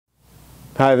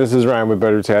Hi, this is Ryan with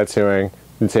Better Tattooing,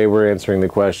 and today we're answering the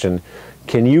question,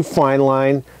 can you fine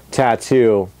line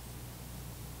tattoo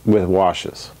with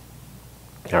washes?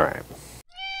 All right.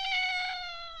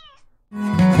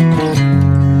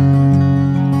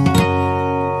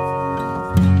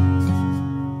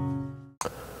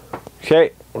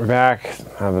 Okay, we're back.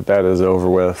 Now that that is over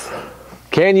with.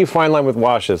 Can you fine line with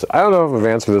washes? I don't know if I've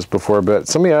answered this before, but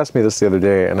somebody asked me this the other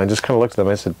day, and I just kind of looked at them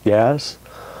and I said, yes.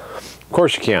 Of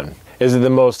course you can. Is it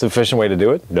the most efficient way to do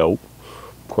it? No,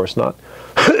 of course not.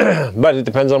 But it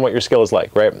depends on what your skill is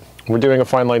like, right? We're doing a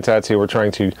fine line tattoo. We're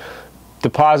trying to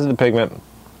deposit the pigment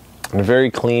in a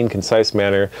very clean, concise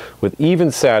manner with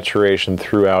even saturation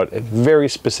throughout at very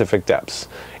specific depths.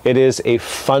 It is a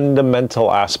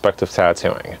fundamental aspect of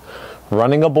tattooing.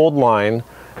 Running a bold line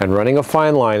and running a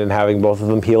fine line and having both of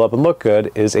them heal up and look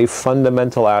good is a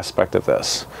fundamental aspect of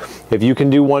this. If you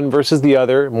can do one versus the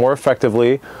other more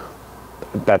effectively,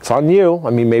 that's on you. I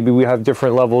mean, maybe we have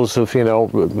different levels of, you know,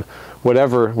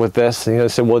 whatever with this. You know,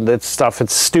 say, well, that stuff,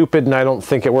 it's stupid and I don't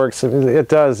think it works. It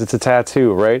does. It's a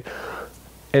tattoo, right?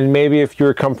 And maybe if you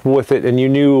were comfortable with it and you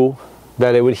knew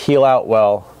that it would heal out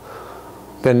well,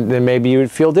 then maybe you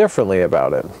would feel differently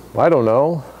about it. I don't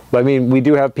know. But I mean, we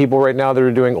do have people right now that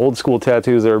are doing old school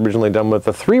tattoos that are originally done with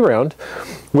a 3-round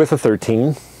with a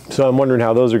 13. So I'm wondering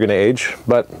how those are going to age,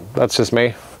 but that's just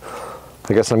me.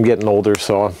 I guess I'm getting older,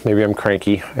 so maybe I'm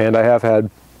cranky, and I have had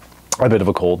a bit of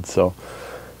a cold, so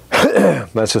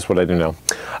that's just what I do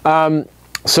now.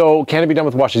 So can it be done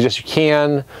with washes? Yes, you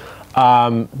can.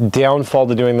 Downfall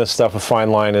to doing this stuff with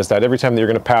fine line is that every time that you're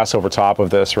going to pass over top of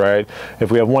this, right?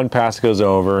 If we have one pass that goes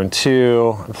over, and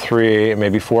 2, 3,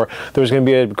 maybe 4, there's going to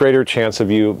be a greater chance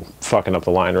of you fucking up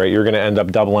the line, right? You're going to end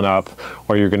up doubling up,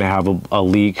 or you're going to have a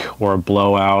leak or a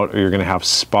blowout, or you're going to have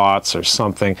spots or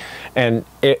something. And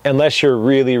unless you're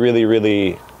really, really,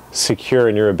 really secure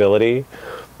in your ability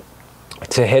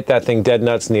to hit that thing dead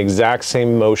nuts in the exact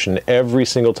same motion every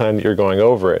single time that you're going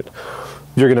over it,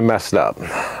 you're going to mess it up.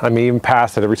 I mean, even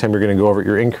past that, every time you're going to go over it,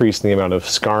 you're increasing the amount of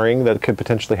scarring that could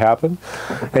potentially happen,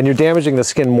 and you're damaging the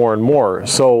skin more and more.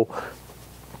 So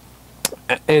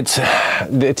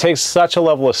it takes such a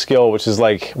level of skill, which is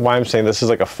like why I'm saying this is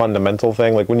like a fundamental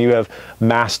thing. Like when you have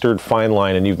mastered fine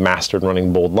line and you've mastered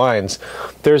running bold lines,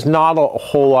 there's not a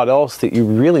whole lot else that you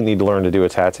really need to learn to do a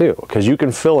tattoo, because you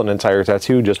can fill an entire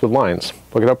tattoo just with lines.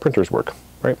 Look at how printers work,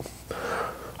 right?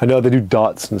 I know they do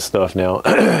dots and stuff now.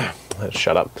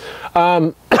 Shut up.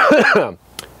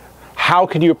 How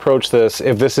could you approach this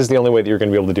if this is the only way that you're going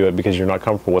to be able to do it because you're not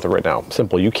comfortable with it right now?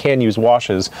 Simple. You can use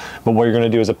washes, but what you're going to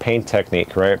do is a paint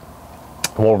technique, right?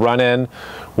 We'll run in,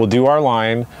 we'll do our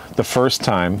line the first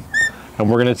time, and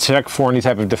we're going to check for any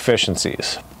type of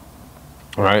deficiencies.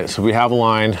 All right, so we have a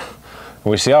line, and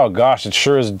we see, oh gosh, it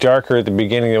sure is darker at the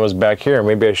beginning than it was back here.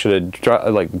 Maybe I should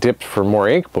have like dipped for more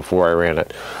ink before I ran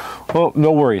it. Well,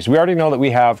 no worries. We already know that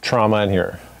we have trauma in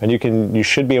here. And you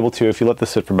should be able to, if you let this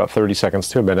sit for about 30 seconds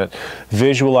to a minute,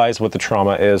 visualize what the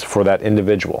trauma is for that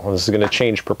individual. And this is going to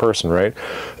change per person, right?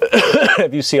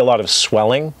 If you see a lot of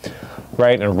swelling,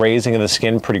 right, and raising of the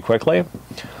skin pretty quickly,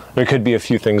 there could be a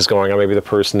few things going on. Maybe the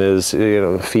person is, you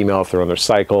know, female if they're on their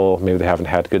cycle. Maybe they haven't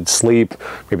had good sleep.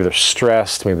 Maybe they're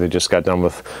stressed. Maybe they just got done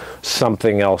with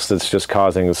something else that's just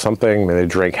causing something. Maybe they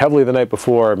drank heavily the night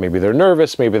before. Maybe they're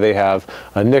nervous. Maybe they have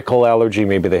a nickel allergy.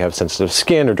 Maybe they have sensitive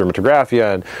skin or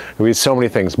dermatographia. And we have so many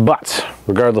things. But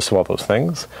regardless of all those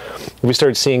things, if we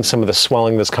start seeing some of the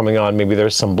swelling that's coming on, maybe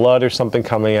there's some blood or something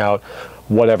coming out,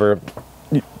 whatever.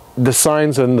 The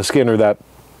signs in the skin are that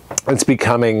it's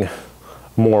becoming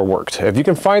more worked. If you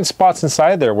can find spots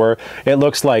inside there where it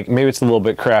looks like maybe it's a little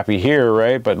bit crappy here,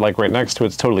 right, but like right next to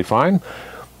it's totally fine,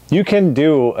 you can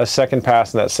do a second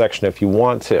pass in that section if you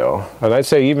want to. And I'd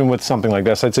say even with something like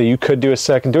this, I'd say you could do a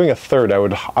second. Doing a third, I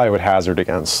would hazard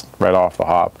against right off the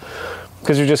hop,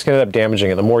 because you're just going to end up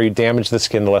damaging it. The more you damage the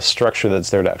skin, the less structure that's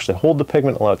there to actually hold the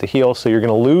pigment, allow it to heal, so you're going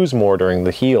to lose more during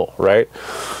the heal, right?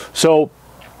 So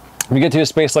if you get to a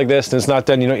space like this and it's not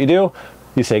done, you know what you do?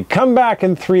 You say, come back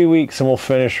in 3 weeks and we'll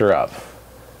finish her up.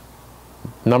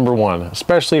 Number one,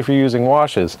 especially if you're using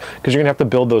washes, because you're gonna have to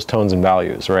build those tones and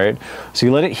values, right? So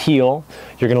you let it heal,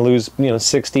 you're gonna lose, you know,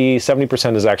 60,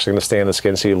 70% is actually gonna stay in the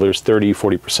skin, so you lose 30,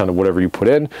 40% of whatever you put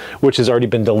in, which has already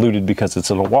been diluted because it's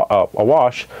a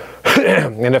wash.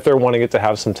 And if they're wanting it to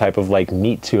have some type of like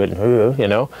meat to it, you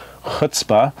know,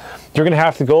 chutzpah, you're going to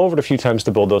have to go over it a few times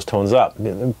to build those tones up.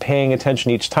 Paying attention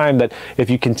each time that if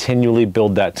you continually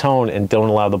build that tone and don't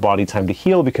allow the body time to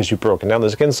heal because you've broken down the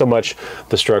skin so much,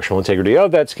 the structural integrity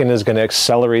of that skin is going to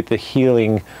accelerate the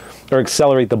healing or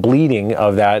accelerate the bleeding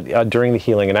of that during the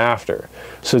healing and after.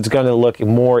 So it's going to look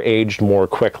more aged more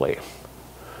quickly.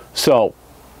 So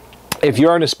if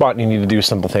you're in a spot and you need to do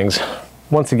simple things,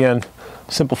 once again,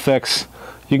 simple fix,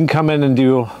 you can come in and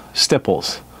do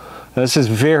stipples. Now, this is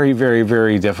very, very,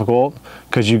 very difficult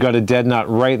because you've got a dead nut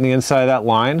right in the inside of that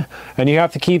line, and you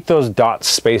have to keep those dots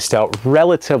spaced out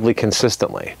relatively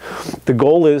consistently. The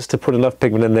goal is to put enough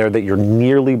pigment in there that you're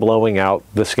nearly blowing out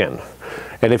the skin.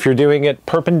 And if you're doing it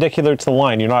perpendicular to the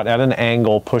line, you're not at an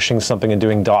angle pushing something and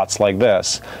doing dots like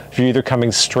this. If you're either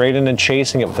coming straight in and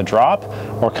chasing it with a drop,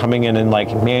 or coming in and like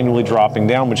manually dropping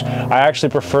down, which I actually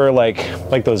prefer,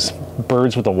 like those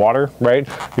birds with the water, right?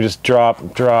 You just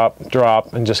drop, drop,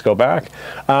 drop, and just go back.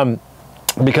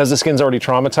 Because the skin's already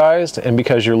traumatized and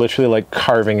because you're literally like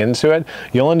carving into it,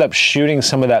 you'll end up shooting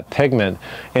some of that pigment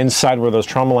inside where those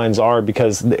trauma lines are,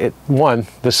 because the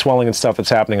swelling and stuff that's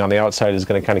happening on the outside is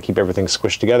going to kind of keep everything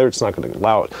squished together. It's not going to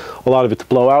allow a lot of it to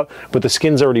blow out, but the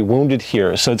skin's already wounded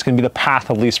here, so it's going to be the path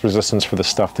of least resistance for the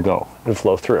stuff to go and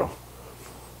flow through.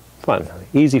 Fun,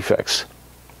 easy fix.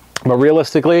 But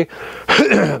realistically,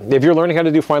 if you're learning how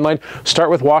to do fine line,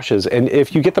 start with washes. And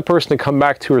if you get the person to come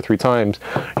back 2 or 3 times,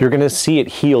 you're going to see it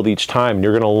healed each time. And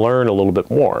you're going to learn a little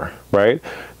bit more, right?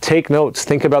 Take notes.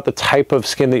 Think about the type of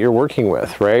skin that you're working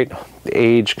with, right?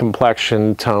 Age,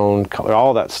 complexion, tone, color,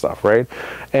 all that stuff, right?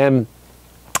 And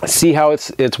see how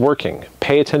it's working.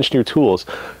 Pay attention to your tools.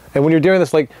 And when you're doing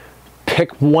this, like,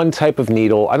 pick one type of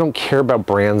needle. I don't care about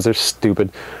brands, they're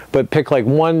stupid, but pick like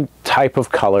one type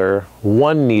of color,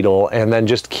 one needle, and then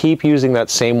just keep using that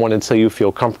same one until you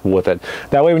feel comfortable with it.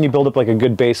 That way, when you build up like a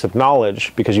good base of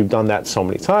knowledge, because you've done that so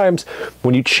many times,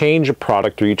 when you change a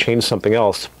product or you change something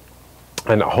else,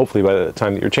 and hopefully by the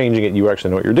time that you're changing it, you actually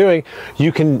know what you're doing,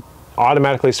 you can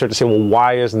automatically start to say, well,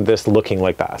 why isn't this looking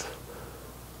like that?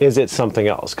 Is it something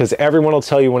else? Because everyone will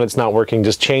tell you when it's not working.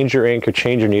 Just change your ink or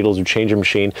change your needles or change your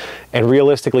machine. And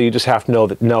realistically, you just have to know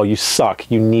that, no, you suck.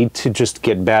 You need to just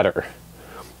get better.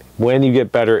 When you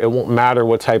get better, it won't matter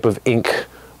what type of ink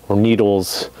or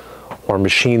needles or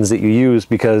machines that you use,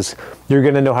 because you're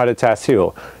going to know how to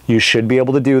tattoo. You should be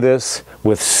able to do this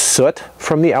with soot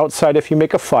from the outside if you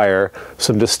make a fire,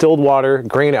 some distilled water,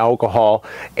 grain alcohol,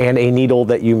 and a needle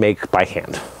that you make by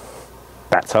hand.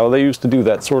 That's how they used to do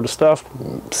that sort of stuff.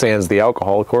 Sans the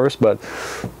alcohol, of course, but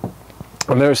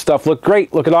and their stuff looked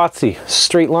great. Look at Otzi.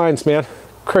 Straight lines, man.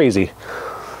 Crazy.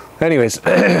 Anyways,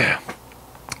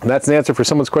 that's an answer for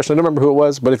someone's question. I don't remember who it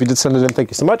was, but if you did send it in, thank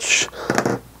you so much.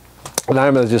 And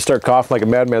I'm going to just start coughing like a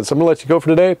madman, so I'm going to let you go for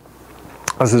today.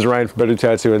 This is Ryan from Better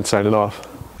Tattooing, signing off.